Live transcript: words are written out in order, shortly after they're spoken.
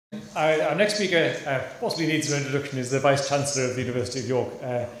Our next speaker possibly needs an introduction is the Vice-Chancellor of the University of York,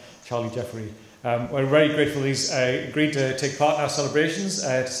 Charlie Jeffery. We're very grateful he's agreed to take part in our celebrations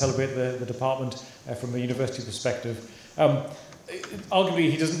to celebrate the department from a university perspective. Arguably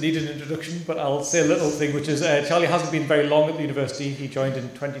he doesn't need an introduction, but I'll say a little thing, which is Charlie hasn't been very long at the university. He joined in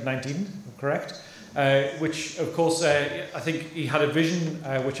 2019, correct? Which of course I think he had a vision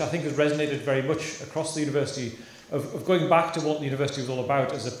which I think has resonated very much across the university of going back to what the university was all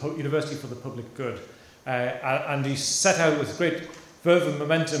about as a university for the public good. And he set out with great verve and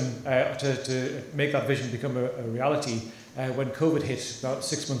momentum to make that vision become a reality when COVID hit about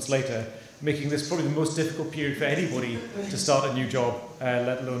 6 months later, making this probably the most difficult period for anybody to start a new job,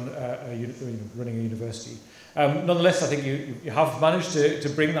 let alone running a university. Nonetheless, I think you have managed to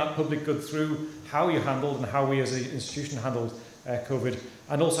bring that public good through how you handled and how we as an institution handled COVID,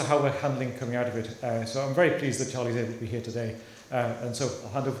 and also how we're handling coming out of it. So I'm very pleased that Charlie's able to be here today. And so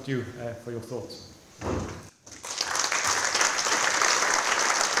I'll hand over to you for your thoughts.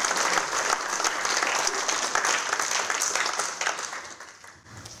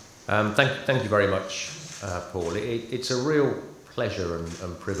 Thank you very much, Paul. It's a real pleasure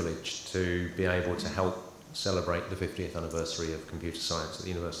and privilege to be able to help celebrate the 50th anniversary of computer science at the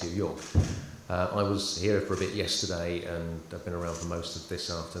University of York. I was here for a bit yesterday and I've been around for most of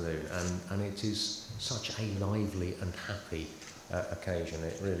this afternoon, and it is such a lively and happy occasion.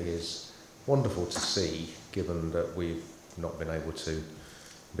 It really is wonderful to see, given that we've not been able to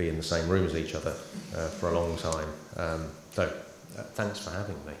be in the same room as each other for a long time. So thanks for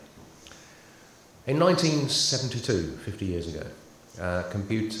having me. In 1972, 50 years ago,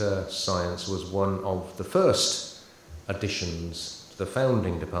 computer science was one of the first additions to the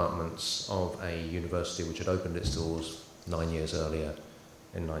founding departments of a university which had opened its doors 9 years earlier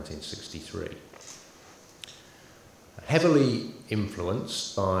in 1963. Heavily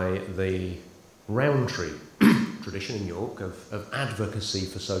influenced by the Roundtree tradition in York of advocacy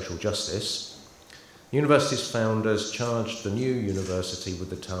for social justice, the university's founders charged the new university with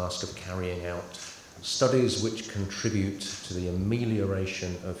the task of carrying out studies which contribute to the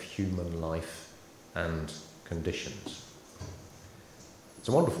amelioration of human life and conditions. It's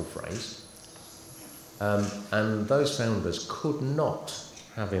a wonderful phrase, and those founders could not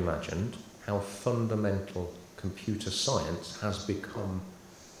have imagined how fundamental computer science has become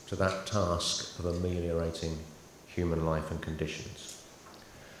to that task of ameliorating human life and conditions.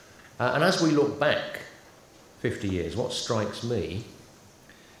 And as we look back 50 years, what strikes me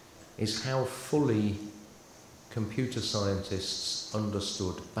is how fully computer scientists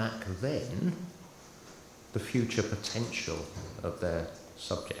understood back then the future potential of their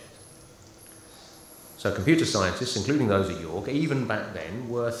subject. So computer scientists, including those at York, even back then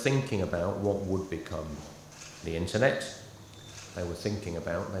were thinking about what would become the internet. They were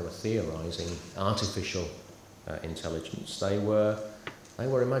theorising artificial intelligence. They were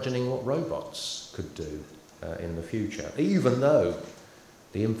imagining what robots could do in the future, even though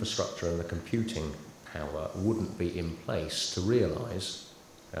the infrastructure and the computing power wouldn't be in place to realise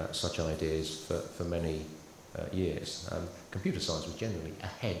such ideas for many years. Computer science was generally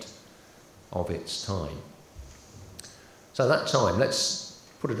ahead of its time. So at that time, let's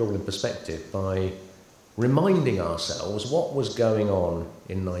put it all in perspective by reminding ourselves what was going on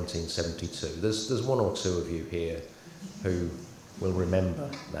in 1972. There's one or two of you here who will remember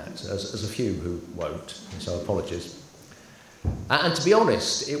that, as a few who won't, so apologies. And to be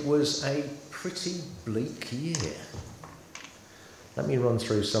honest, it was a pretty bleak year. Let me run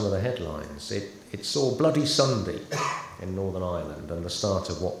through some of the headlines. It saw Bloody Sunday in Northern Ireland and the start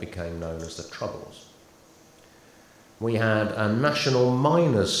of what became known as the Troubles. We had a national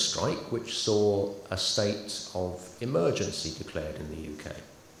miners' strike which saw a state of emergency declared in the UK.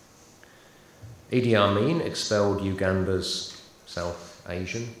 Idi Amin expelled Uganda's South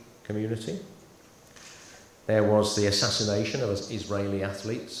Asian community. There was the assassination of Israeli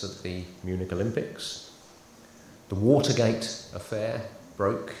athletes at the Munich Olympics. The Watergate affair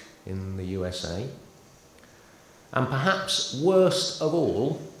broke in the USA. And perhaps worst of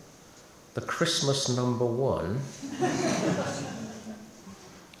all, the Christmas #1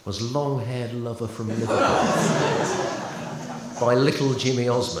 was Long-Haired Lover from Liverpool by Little Jimmy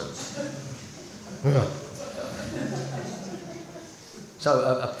Osmond. So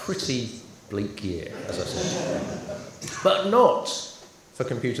a pretty bleak year, as I said. But not for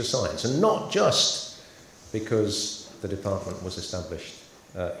computer science, and not just because the department was established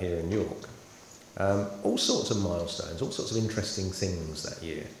here in York. All sorts of milestones, all sorts of interesting things that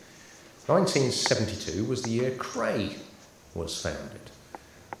year. 1972 was the year Cray was founded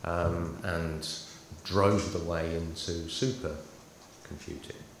and drove the way into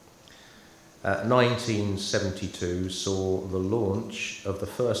supercomputing. 1972 saw the launch of the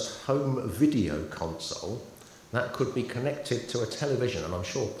first home video console that could be connected to a television, and I'm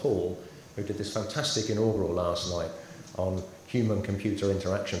sure Paul, who did this fantastic inaugural last night on human-computer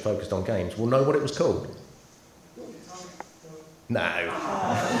interaction focused on games, will know what it was called. No.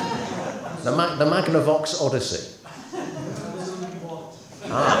 The Magnavox Odyssey.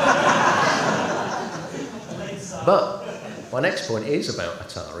 But my next point is about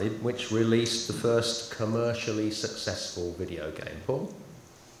Atari, which released the first commercially successful video game. Paul?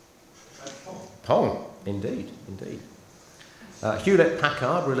 Pong, indeed, indeed.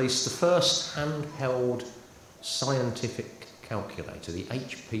 Hewlett-Packard released the first handheld scientific calculator, the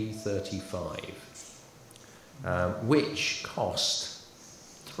HP 35, which cost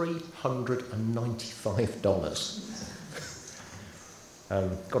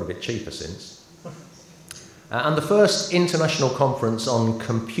 $395. Got a bit cheaper since. And the first international conference on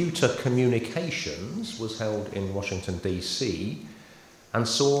computer communications was held in Washington, D.C., and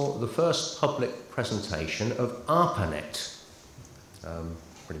saw the first public presentation of ARPANET,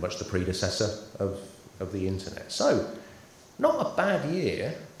 pretty much the predecessor of the internet. So, not a bad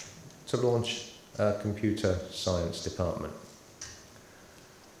year to launch a computer science department.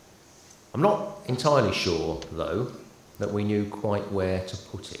 I'm not entirely sure, though, that we knew quite where to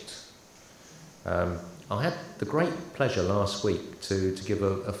put it. I had the great pleasure last week to give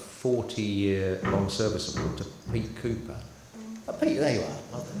a 40-year long service award to Pete Cooper. Pete, there you are.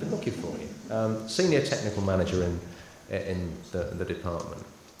 I've been looking for you. Senior technical manager in the department,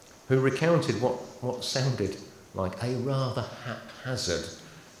 who recounted what sounded like a rather haphazard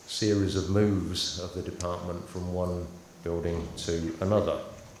series of moves of the department from one building to another.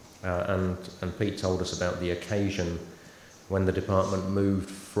 And Pete told us about the occasion when the department moved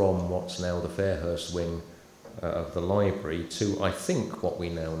from what's now the Fairhurst wing of the library to, I think, what we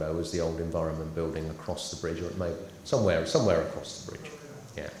now know as the old Environment building across the bridge, or it may somewhere across the bridge.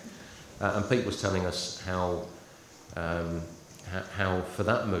 Yeah. And Pete was telling us how for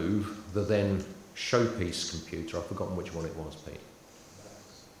that move, the then showpiece computer, I've forgotten which one it was, Pete.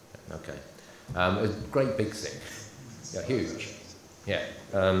 Okay. A great big thing. Yeah, huge. Yeah.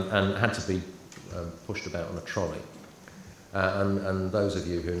 And had to be pushed about on a trolley. And those of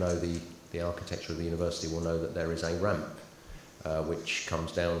you who know the architecture of the university will know that there is a ramp which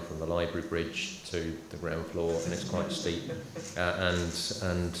comes down from the library bridge to the ground floor, and it's quite steep.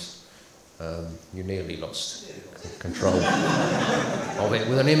 And you nearly lost control of it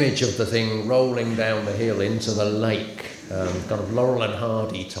with an image of the thing rolling down the hill into the lake, kind of Laurel and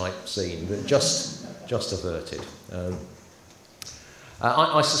Hardy type scene, but just averted.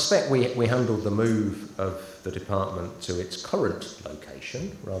 I suspect we handled the move of the department to its current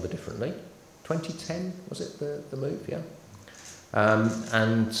location rather differently. 2010 was it the move? Yeah.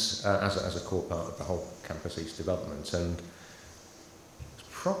 And as a core part of the whole Campus East development, and it's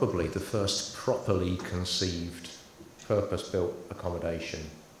probably the first properly conceived, purpose-built accommodation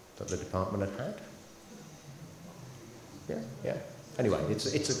that the department had. Yeah. Anyway, it's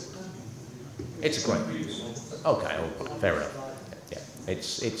a great. Okay, fair enough. Yeah,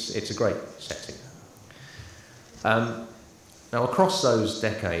 it's a great setting. Now, across those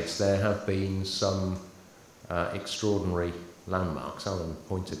decades, there have been some extraordinary landmarks. Alan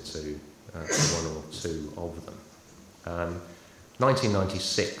pointed to one or two of them.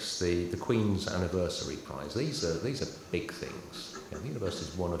 1996, the Queen's Anniversary Prize. These are big things. The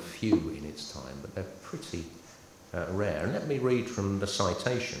university's one of few in its time, but they're pretty rare. And let me read from the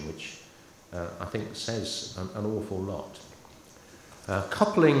citation, which I think says an awful lot.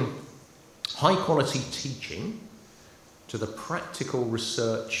 Coupling high-quality teaching to the practical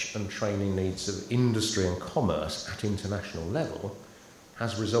research and training needs of industry and commerce at international level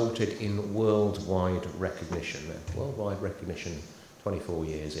has resulted in worldwide recognition. Worldwide recognition 24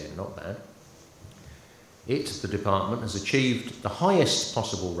 years in, not bad. The department, has achieved the highest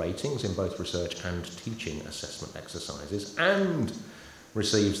possible ratings in both research and teaching assessment exercises, and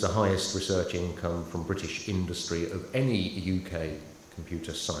receives the highest research income from British industry of any UK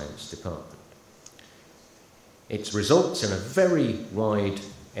computer science department. Its results in a very wide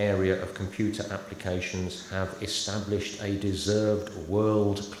area of computer applications have established a deserved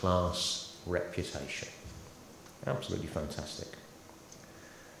world-class reputation. Absolutely fantastic.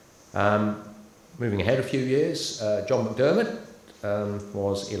 Moving ahead a few years, John McDermott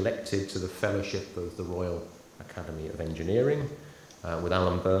was elected to the Fellowship of the Royal Academy of Engineering, with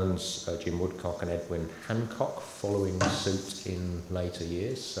Alan Burns, Jim Woodcock and Edwin Hancock following suit in later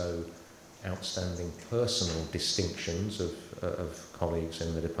years, so outstanding personal distinctions of colleagues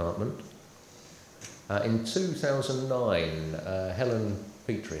in the department. In 2009, Helen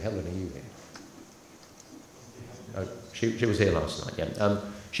Petrie, Helen, are you here? she was here last night, yeah.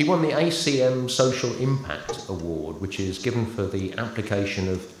 She won the ACM Social Impact Award, which is given for the application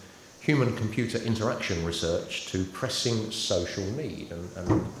of human-computer interaction research to pressing social need. And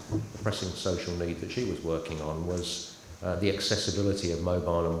the pressing social need that she was working on was the accessibility of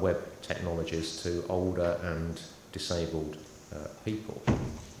mobile and web technologies to older and disabled people.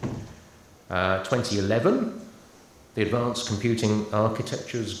 2011, the Advanced Computing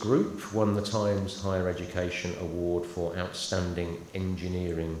Architectures Group won the Times Higher Education Award for Outstanding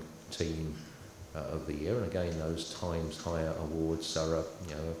Engineering Team of the Year. And again, those Times Higher Awards are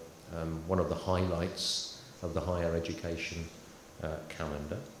one of the highlights of the higher education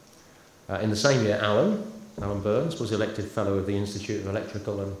calendar. In the same year, Alan Burns was elected Fellow of the Institute of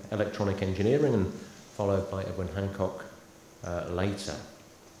Electrical and Electronic Engineering, and followed by Edwin Hancock later.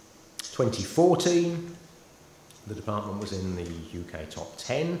 2014, the department was in the UK top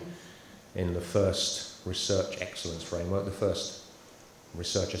 10 in the first Research Excellence Framework, the first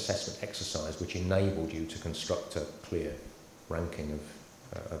research assessment exercise which enabled you to construct a clear ranking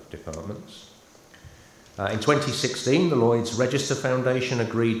of departments. In 2016, the Lloyd's Register Foundation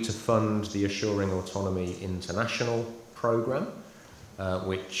agreed to fund the Assuring Autonomy International programme,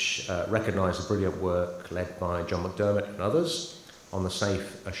 which recognised the brilliant work led by John McDermott and others on the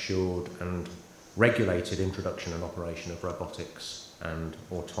safe, assured and regulated introduction and operation of robotics and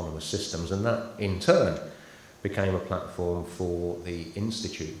autonomous systems. And that, in turn, became a platform for the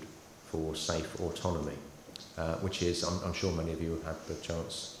Institute for Safe Autonomy, which is, I'm sure many of you have had the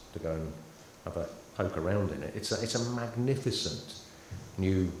chance to go and have a poke around in it. It's a magnificent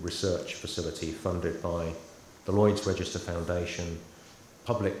new research facility funded by the Lloyd's Register Foundation,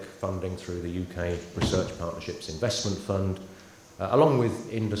 public funding through the UK Research Partnerships Investment Fund, along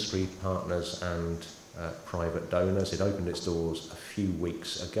with industry partners and private donors. It opened its doors a few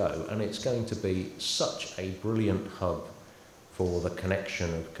weeks ago, and it's going to be such a brilliant hub for the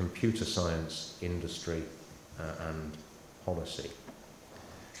connection of computer science, industry and policy.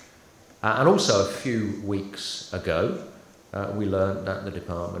 And also a few weeks ago, we learned that the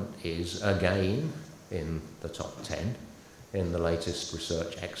department is again in the top 10 in the latest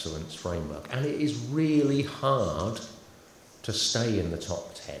Research Excellence Framework. And it is really hard to stay in the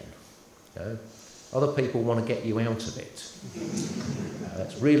top 10. You know? Other people want to get you out of it.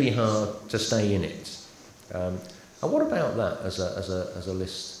 It's really hard to stay in it. And what about that as a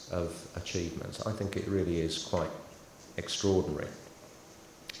list of achievements? I think it really is quite extraordinary.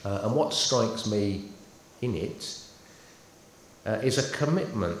 And what strikes me in it is a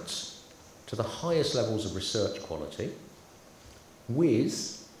commitment to the highest levels of research quality,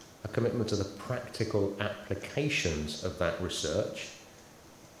 with a commitment to the practical applications of that research,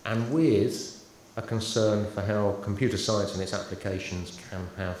 and with a concern for how computer science and its applications can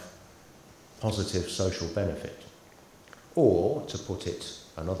have positive social benefit. Or, to put it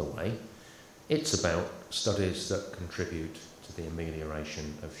another way, it's about studies that contribute to the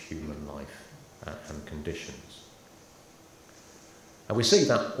amelioration of human life and conditions. And we see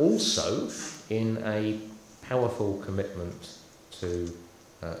that also in a powerful commitment to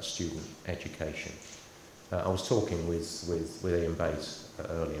student education. I was talking with Ian Bates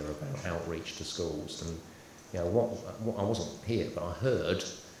earlier about outreach to schools, and what I wasn't here, but I heard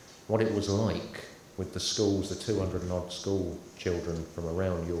what it was like with the schools, the 200 and odd school children from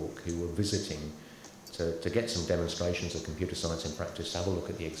around York who were visiting to get some demonstrations of computer science in practice, to have a look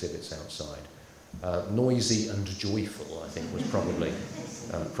at the exhibits outside. Noisy and joyful, I think, was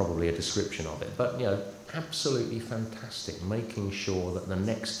probably a description of it. But absolutely fantastic, making sure that the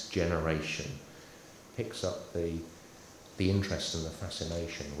next generation picks up the interest and the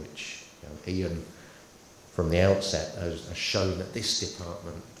fascination which Ian, from the outset, has shown that this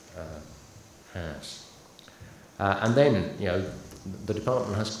department has. And then, the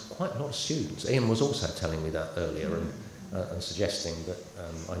department has quite a lot of students. Ian was also telling me that earlier, and suggesting that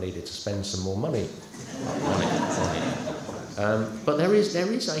I needed to spend some more money on it. But there is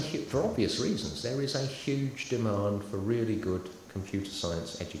for obvious reasons, there is a huge demand for really good computer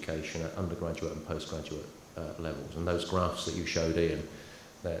science education at undergraduate and postgraduate levels. And those graphs that you showed, Ian,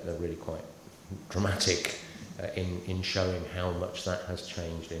 they're really quite dramatic in showing how much that has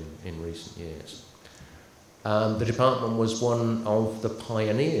changed in recent years. The department was one of the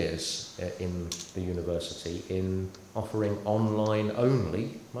pioneers in the university in offering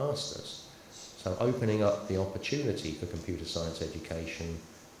online-only masters, so opening up the opportunity for computer science education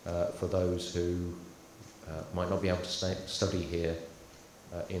for those who might not be able to study here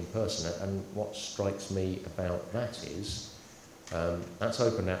in person. And what strikes me about that is that's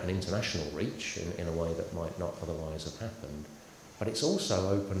opened out an international reach in a way that might not otherwise have happened. but it's also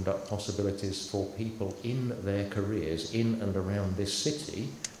opened up possibilities for people in their careers in and around this city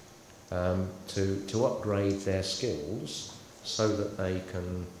to upgrade their skills so that they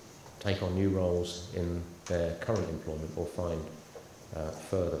can take on new roles in their current employment or find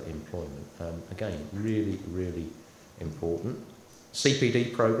further employment. Again, really, really important.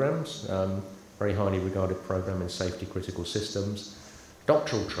 CPD programs, very highly regarded program in safety critical systems.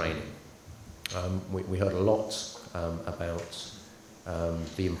 Doctoral training. We heard a lot about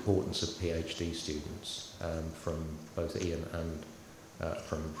the importance of PhD students from both Ian and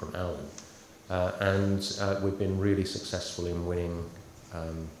from Alan. And we've been really successful in winning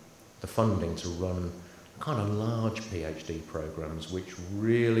the funding to run kind of large PhD programs which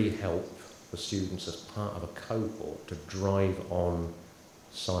really help the students as part of a cohort to drive on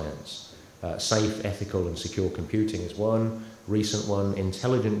science. Safe, ethical and secure computing is one. Recent one,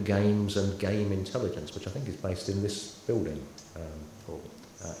 intelligent games and game intelligence, which I think is based in this building,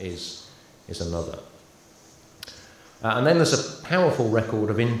 is another. And then there's a powerful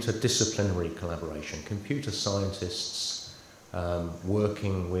record of interdisciplinary collaboration. Computer scientists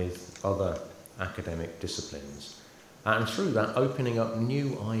working with other academic disciplines. And through that, opening up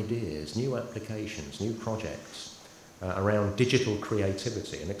new ideas, new applications, new projects around digital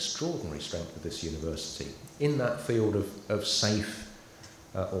creativity, an extraordinary strength of this university in that field of safe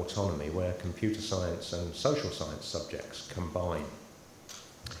autonomy where computer science and social science subjects combine.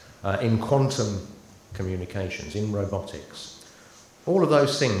 In quantum communications, in robotics, all of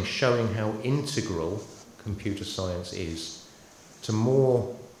those things showing how integral computer science is to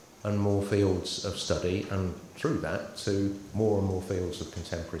more and more fields of study, and through that to more and more fields of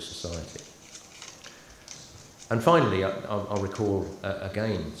contemporary society. And finally, I'll recall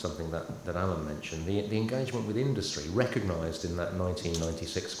again something that Alan mentioned, the engagement with industry, recognised in that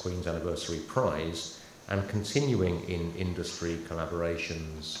 1996 Queen's Anniversary Prize, and continuing in industry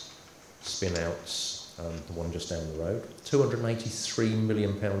collaborations, spin-outs, the one just down the road. £283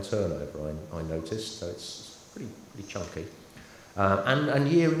 million turnover, I noticed, so it's pretty chunky. And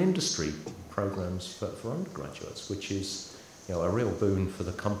year in industry programmes for undergraduates, which is a real boon for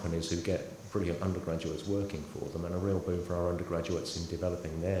the companies who get brilliant undergraduates working for them, and a real boon for our undergraduates in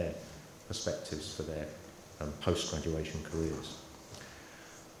developing their perspectives for their post-graduation careers.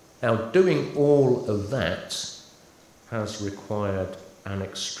 Now, doing all of that has required an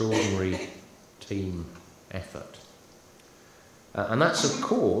extraordinary team effort. And that's, of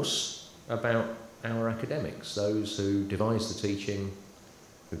course, about our academics, those who devise the teaching,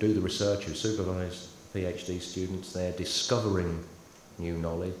 who do the research, who supervise PhD students. They're discovering new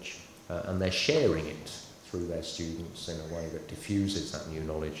knowledge and they're sharing it through their students in a way that diffuses that new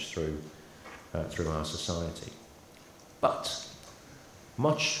knowledge through our society. But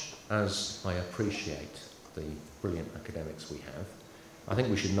much as I appreciate the brilliant academics we have, I think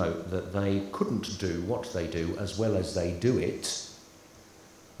we should note that they couldn't do what they do as well as they do it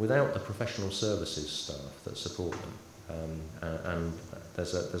without the professional services staff that support them. And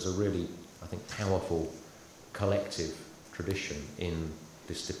there's a really, I think, powerful collective tradition in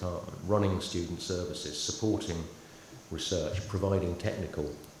this department, running student services, supporting research, providing technical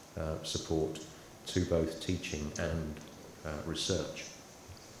support to both teaching and research.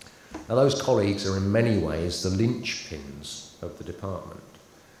 Now, those colleagues are in many ways the linchpins of the department.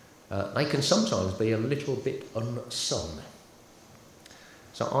 They can sometimes be a little bit unsung.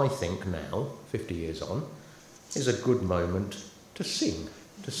 So I think now, 50 years on, is a good moment to sing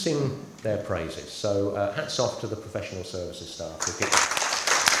their praises. So hats off to the professional services staff.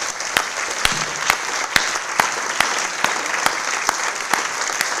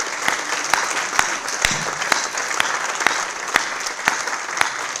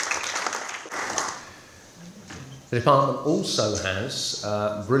 The department also has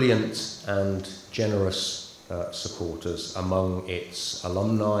brilliant and generous supporters among its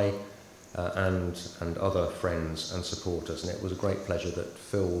alumni and other friends and supporters, and it was a great pleasure that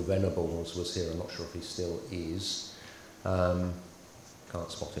Phil Venables was here. I'm not sure if he still is. Can't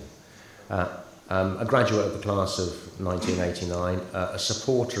spot him. A graduate of the class of 1989, a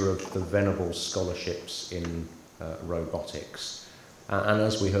supporter of the Venables scholarships in robotics, and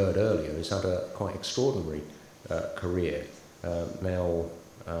as we heard earlier, he's had a quite extraordinary career now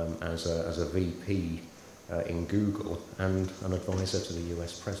as a VP in Google and an advisor to the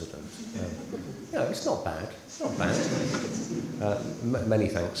US president. It's not bad. It's not bad. Many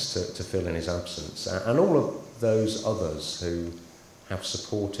thanks to Phil in his absence, and all of those others who have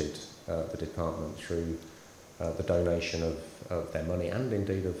supported the department through the donation of their money and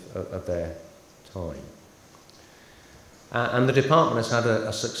indeed of their time. And the department has had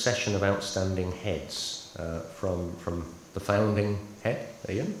a succession of outstanding heads from the founding head,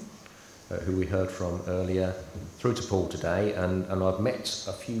 Ian, who we heard from earlier, through to Paul today, and I've met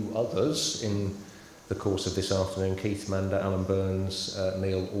a few others in the course of this afternoon: Keith Mander, Alan Burns,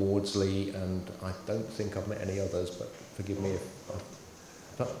 Neil Audsley, and I don't think I've met any others, but forgive me if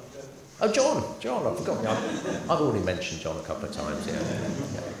oh, John, I've forgotten. I've already mentioned John a couple of times, yeah.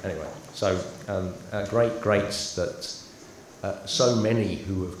 Anyway, so great that so many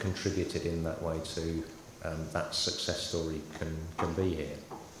who have contributed in that way to that success story can be here.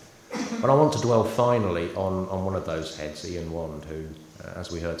 But I want to dwell finally on one of those heads, Ian Wand, who,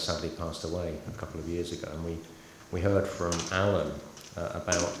 as we heard, sadly passed away a couple of years ago. And we heard from Alan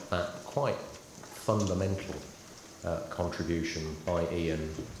about that quite fundamental contribution by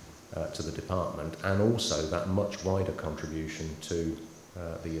Ian to the department, and also that much wider contribution to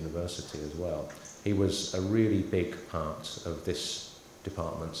the university as well. He was a really big part of this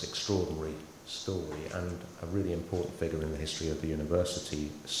department's extraordinary story and a really important figure in the history of the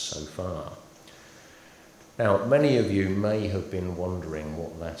university so far. Now, many of you may have been wondering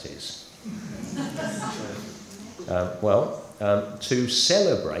what that is. To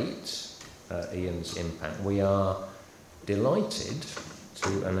celebrate Ian's impact, we are delighted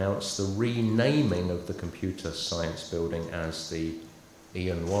to announce the renaming of the Computer Science Building as the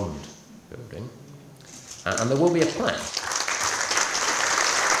Ian Wand Building. And there will be a plaque.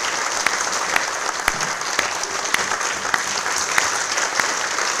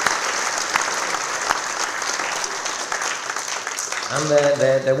 And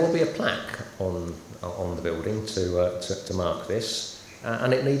there will be a plaque on the building to mark this,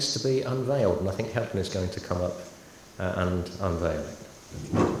 and it needs to be unveiled, and I think Helen is going to come up and unveil it.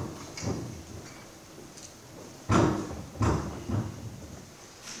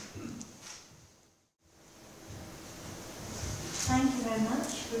 Thank you very much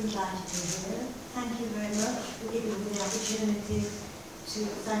for inviting me here. Thank you very much for giving me the opportunity to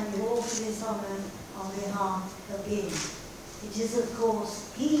thank you all for this honour on behalf of Ian. It is, of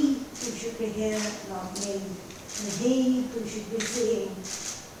course, he who should be here, not me, and he who should be seeing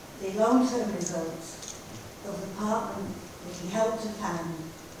the long-term results of the department that he helped to found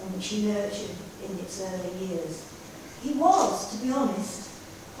and which he nurtured in its early years. He was, to be honest,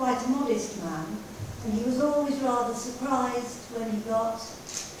 quite a modest man, and he was always rather surprised when he got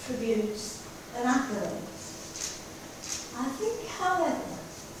tributes and accolades. I think, however,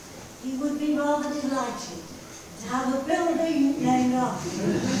 he would be rather delighted to have a building named after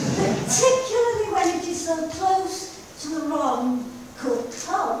him, particularly when it is so close to the Ron Cook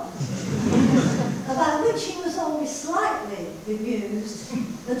pub, about which he was always slightly bemused,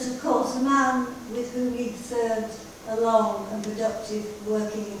 but of course a man with whom he'd served a long and productive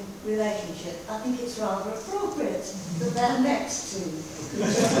working relationship. I think it's rather appropriate that they're next to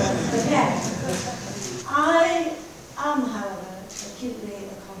each other again. I am, however, acutely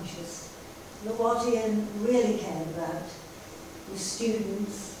conscious that what Ian really cared about was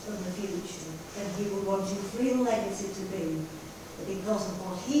students of the future, and he would want his real legacy to be that because of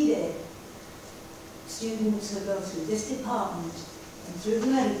what he did, students who go through this department and through the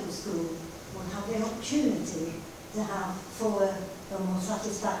medical school will have the opportunity to have fuller and more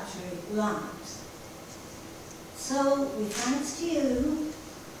satisfactory lives. So, with thanks to you,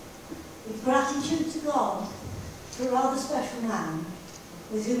 with gratitude to God for a rather special man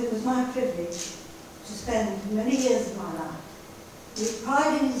with whom it was my privilege to spend many years of my life, with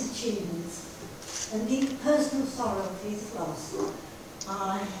pride in his achievements and deep personal sorrow for his loss,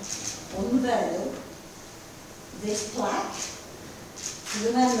 I unveil this plaque to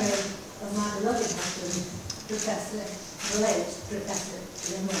the memory of my beloved husband, the late Professor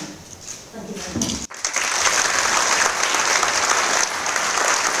Ian Wand. Thank you very much.